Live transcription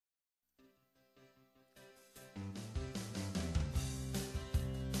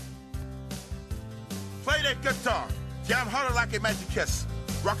Play that guitar. Jam harder like a magic kiss.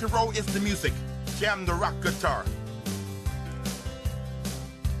 Rock and roll is the music. Jam the rock guitar.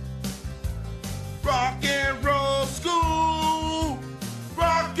 Rock and roll school.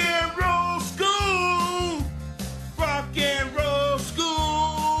 Rock and roll school. Rock and roll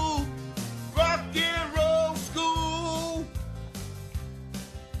school. Rock and roll school.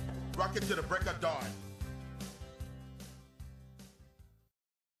 Rock it to the break of dawn.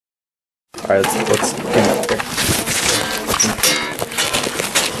 Alright, let's get out there.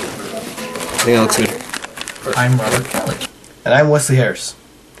 I think it looks good. I'm Robert Kelly. And I'm Wesley Harris.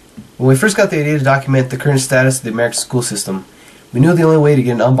 When we first got the idea to document the current status of the American school system, we knew the only way to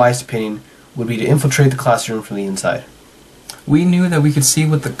get an unbiased opinion would be to infiltrate the classroom from the inside. We knew that we could see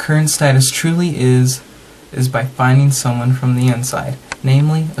what the current status truly is by finding someone from the inside,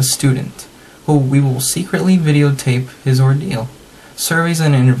 namely a student, who we will secretly videotape his ordeal. Surveys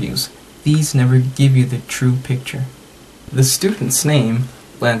and interviews, these never give you the true picture. The student's name,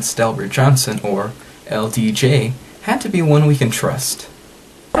 Lance Delbert Johnson, or LDJ, had to be one we can trust.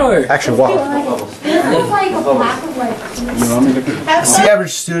 Actually, wow. As the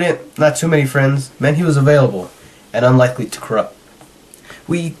average student, not too many friends, meant he was available and unlikely to corrupt.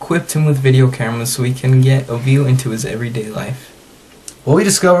 We equipped him with video cameras so we can get a view into his everyday life. What we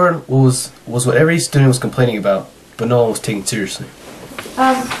discovered was what every student was complaining about, but no one was taking seriously.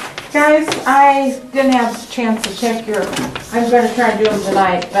 Guys, I didn't have a chance to check your... I'm going to try to do them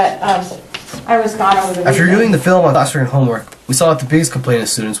tonight, but I was gone over the weekend. After reviewing the film on classroom and homework, we saw that the biggest complaint of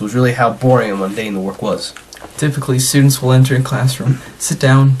students was really how boring and mundane the work was. Typically, students will enter a classroom, sit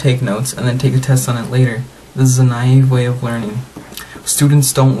down, take notes, and then take a test on it later. This is a naive way of learning.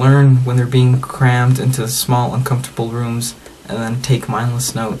 Students don't learn when they're being crammed into small, uncomfortable rooms and then take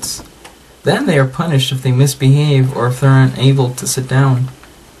mindless notes. Then they are punished if they misbehave or if they're unable to sit down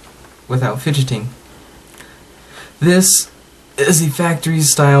without fidgeting. This is the factory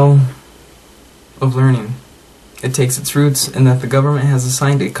style of learning. It takes its roots in that the government has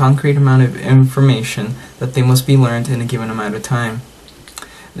assigned a concrete amount of information that they must be learned in a given amount of time.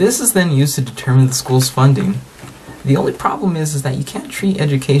 This is then used to determine the school's funding. The only problem is that you can't treat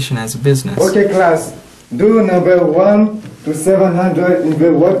education as a business. Okay, class. Do number 1 to 700 in the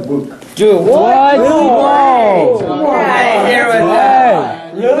workbook. Do what?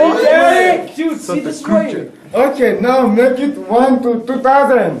 Okay, now make it 1 to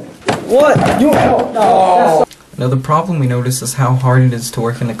 2000. What? No. Another problem we notice is how hard it is to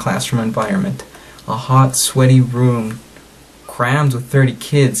work in a classroom environment. A hot, sweaty room crammed with 30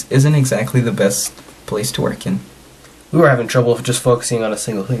 kids isn't exactly the best place to work in. We were having trouble just focusing on a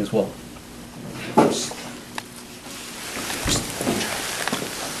single thing as well.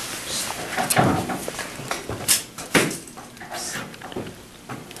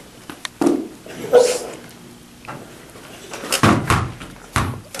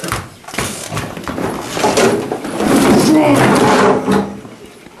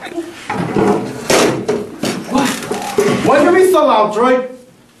 Why are we so loud, Troy?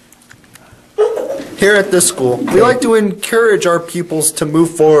 Here at this school, we like to encourage our pupils to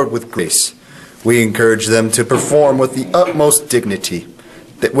move forward with grace. We encourage them to perform with the utmost dignity,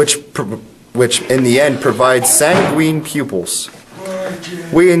 which in the end provides sanguine pupils.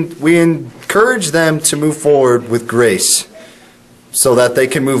 We encourage them to move forward with grace so that they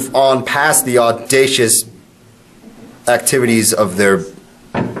can move on past the audacious activities of their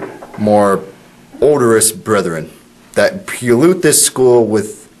more odorous brethren that pollute this school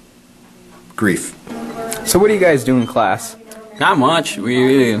with grief. So what do you guys do in class? Not much. We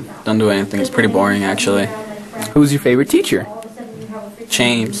really don't do anything. It's pretty boring, actually. Who's your favorite teacher?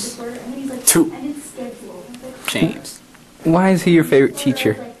 James. James. Why is he your favorite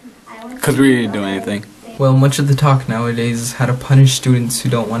teacher? Because we didn't do anything. Well, much of the talk nowadays is how to punish students who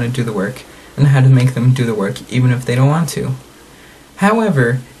don't want to do the work, and how to make them do the work even if they don't want to.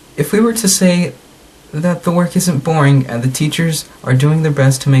 However, if we were to say that the work isn't boring and the teachers are doing their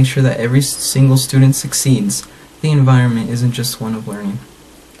best to make sure that every single student succeeds, the environment isn't just one of learning.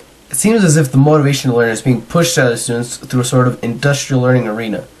 It seems as if the motivation to learn is being pushed out of students through a sort of industrial learning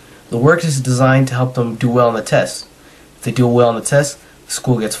arena. The work is designed to help them do well on the test. If they do well on the test, the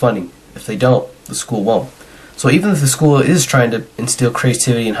school gets funding. If they don't, the school won't. So even if the school is trying to instill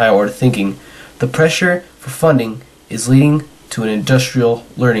creativity and higher order thinking, the pressure for funding is leading to an industrial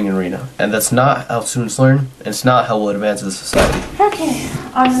learning arena. And that's not how students learn, and it's not how we'll advance as a society. Okay,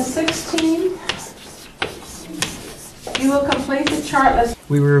 on the 16th, you will complete the chart list.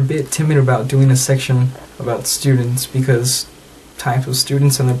 We were a bit timid about doing a section about students because types of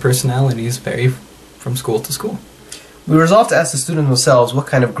students and their personalities vary from school to school. We resolved to ask the students themselves what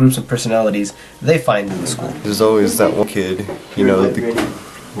kind of groups and personalities they find in the school. There's always that one kid, you know, the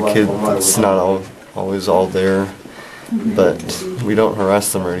kid that's not always all there, but we don't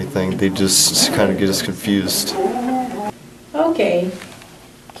harass them or anything. They just kind of get us confused. Okay.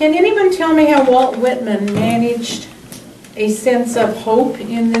 Can anyone tell me how Walt Whitman managed a sense of hope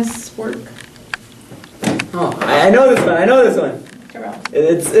in this work? Oh, I know this one.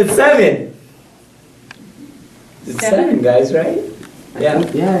 It's 7. It's 7 guys, right? Yeah,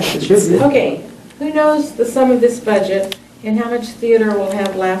 it should be. Okay, who knows the sum of this budget and how much theater will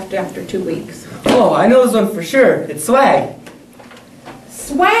have left after 2 weeks? Oh, I know this one for sure. It's swag.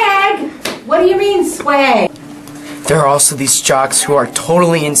 Swag? What do you mean swag? There are also these jocks who are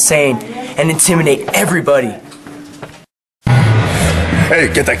totally insane and intimidate everybody. Hey,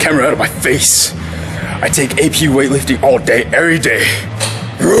 get that camera out of my face. I take AP weightlifting all day, every day.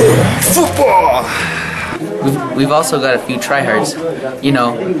 Football! We've also got a few tryhards. You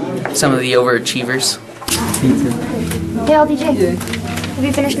know, some of the overachievers. Hey, LDJ. Have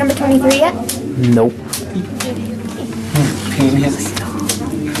you finished number 23 yet? Nope.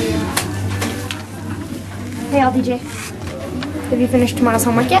 Hey, LDJ. Have you finished tomorrow's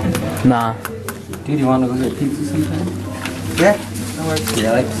homework yet? Nah. Dude, you want to go get pizza sometime? Yeah, that works.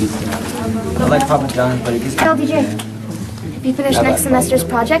 Yeah, I like pizza. I like Papa John's, but it gets... Hey, LDJ. Have you finished next semester's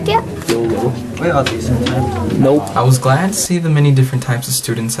project yet? Wait, I'll do sometime. Nope. I was glad to see the many different types of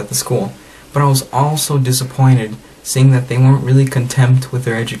students at the school, but I was also disappointed seeing that they weren't really content with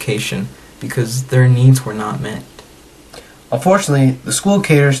their education because their needs were not met. Unfortunately, the school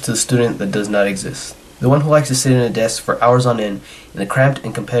caters to the student that does not exist. The one who likes to sit in a desk for hours on end in a cramped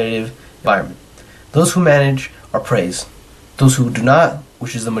and competitive environment. Those who manage are praised. Those who do not,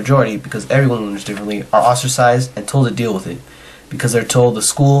 which is the majority because everyone learns differently, are ostracized and told to deal with it because they're told the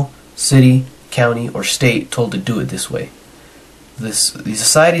school, city, county, or state told to do it this way. The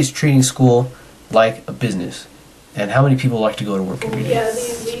society is treating school like a business. And how many people like to go to work every day? Yeah, the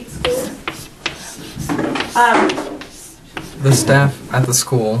elite schools. The staff at the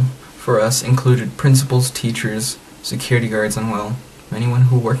school for us included principals, teachers, security guards, and, well, anyone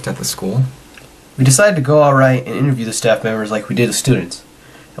who worked at the school. We decided to go outright and interview the staff members like we did the students.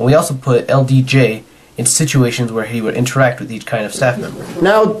 And we also put LDJ in situations where he would interact with each kind of staff member.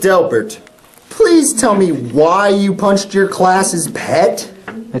 Now, Delbert, please tell me why you punched your class's pet?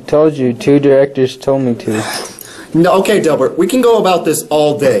 I told you, 2 directors told me to. No, okay, Delbert, we can go about this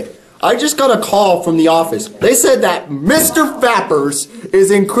all day. I just got a call from the office. They said that Mr. Fappers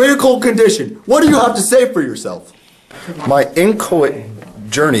is in critical condition. What do you have to say for yourself? My inchoate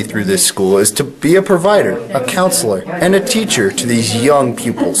journey through this school is to be a provider, a counselor, and a teacher to these young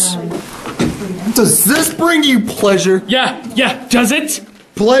pupils. Does this bring you pleasure? Yeah, does it?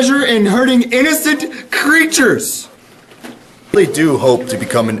 Pleasure in hurting innocent creatures. I really do hope to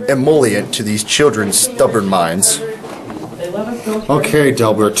become an emollient to these children's stubborn minds. Okay,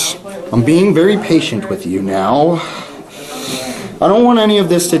 Delbert. I'm being very patient with you now. I don't want any of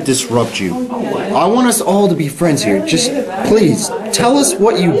this to disrupt you. I want us all to be friends here. Just, please, tell us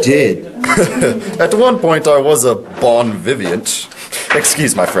what you did. At one point, I was a bon vivant.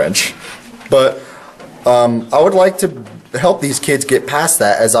 Excuse my French. But, I would like to help these kids get past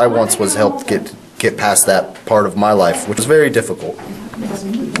that, as I once was helped get past that part of my life, which was very difficult.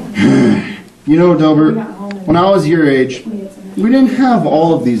 You know, Delbert, when I was your age, we didn't have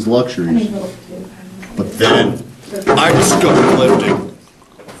all of these luxuries. But then, I discovered lifting.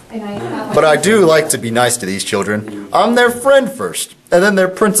 But I do like to be nice to these children. I'm their friend first, and then their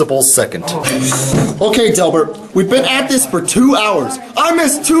principal second. Okay, Delbert, we've been at this for 2 hours. I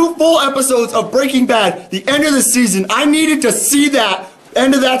missed 2 full episodes of Breaking Bad, the end of the season. I needed to see that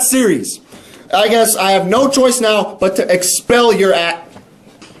end of that series. I guess I have no choice now but to expel your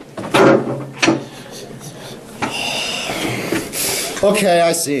Okay,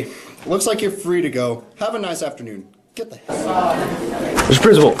 I see. Looks like you're free to go. Have a nice afternoon. Get the hell. Mr.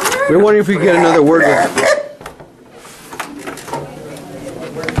 Principal, we're wondering if we could get another word with...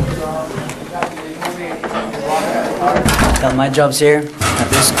 Well, my job's here at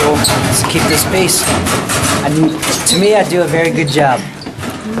this school is to keep this pace. To me, I do a very good job.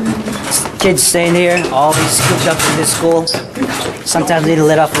 Kids staying here, all these kids up to this school, sometimes need to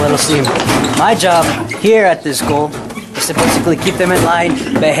let off a little steam. My job here at this school is to basically keep them in line,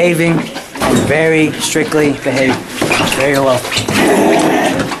 behaving, and very strictly behave. Very low.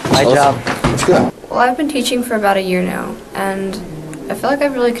 My job. Well, I've been teaching for about a year now, and I feel like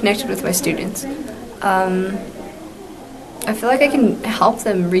I've really connected with my students. I feel like I can help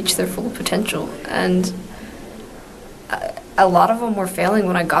them reach their full potential, and a lot of them were failing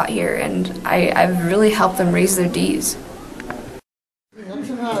when I got here, and I've really helped them raise their D's.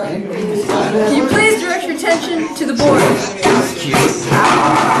 Can you please direct your attention to the board?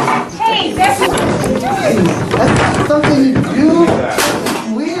 Hey, that's something you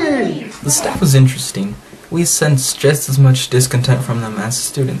do? Weird. The staff was interesting. We sensed just as much discontent from them as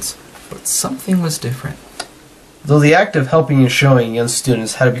students, but something was different. Though the act of helping and showing young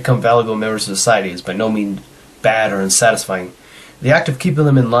students how to become valuable members of society is by no means bad or unsatisfying, the act of keeping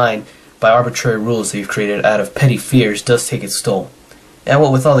them in line by arbitrary rules they've created out of petty fears does take its toll. And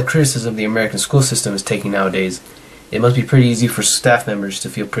what with all the criticism the American school system is taking nowadays, it must be pretty easy for staff members to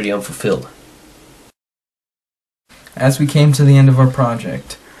feel pretty unfulfilled. As we came to the end of our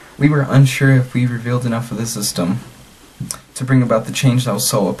project, we were unsure if we revealed enough of the system to bring about the change that was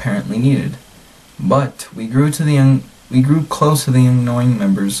so apparently needed. But we grew close to the young knowing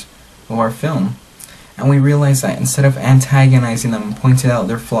members of our film, and we realized that instead of antagonizing them and pointing out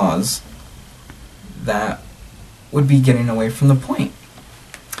their flaws, that would be getting away from the point.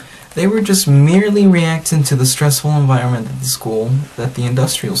 They were just merely reacting to the stressful environment that the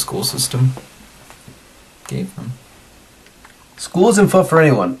industrial school system gave them. School isn't fun for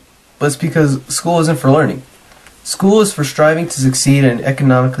anyone, but it's because school isn't for learning. School is for striving to succeed in an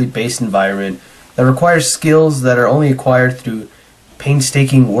economically based environment that requires skills that are only acquired through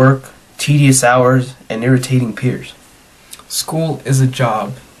painstaking work, tedious hours, and irritating peers. School is a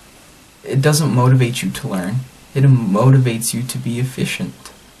job. It doesn't motivate you to learn. It motivates you to be efficient.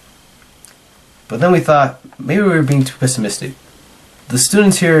 But then we thought, maybe we were being too pessimistic. The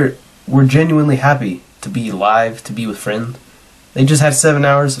students here were genuinely happy to be alive, to be with friends. They just had 7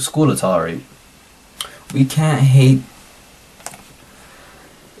 hours of school to tolerate. We can't hate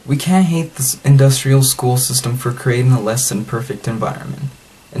this industrial school system for creating a less than perfect environment.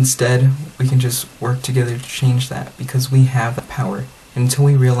 Instead, we can just work together to change that because we have the power. And until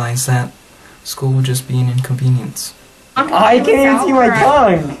we realize that, school will just be an inconvenience. I can't even see my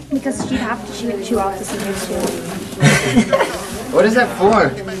tongue! Because she'd have to chew off the scissors too. What is that for?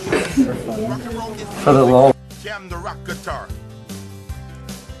 For the lull. Jam the rock guitar.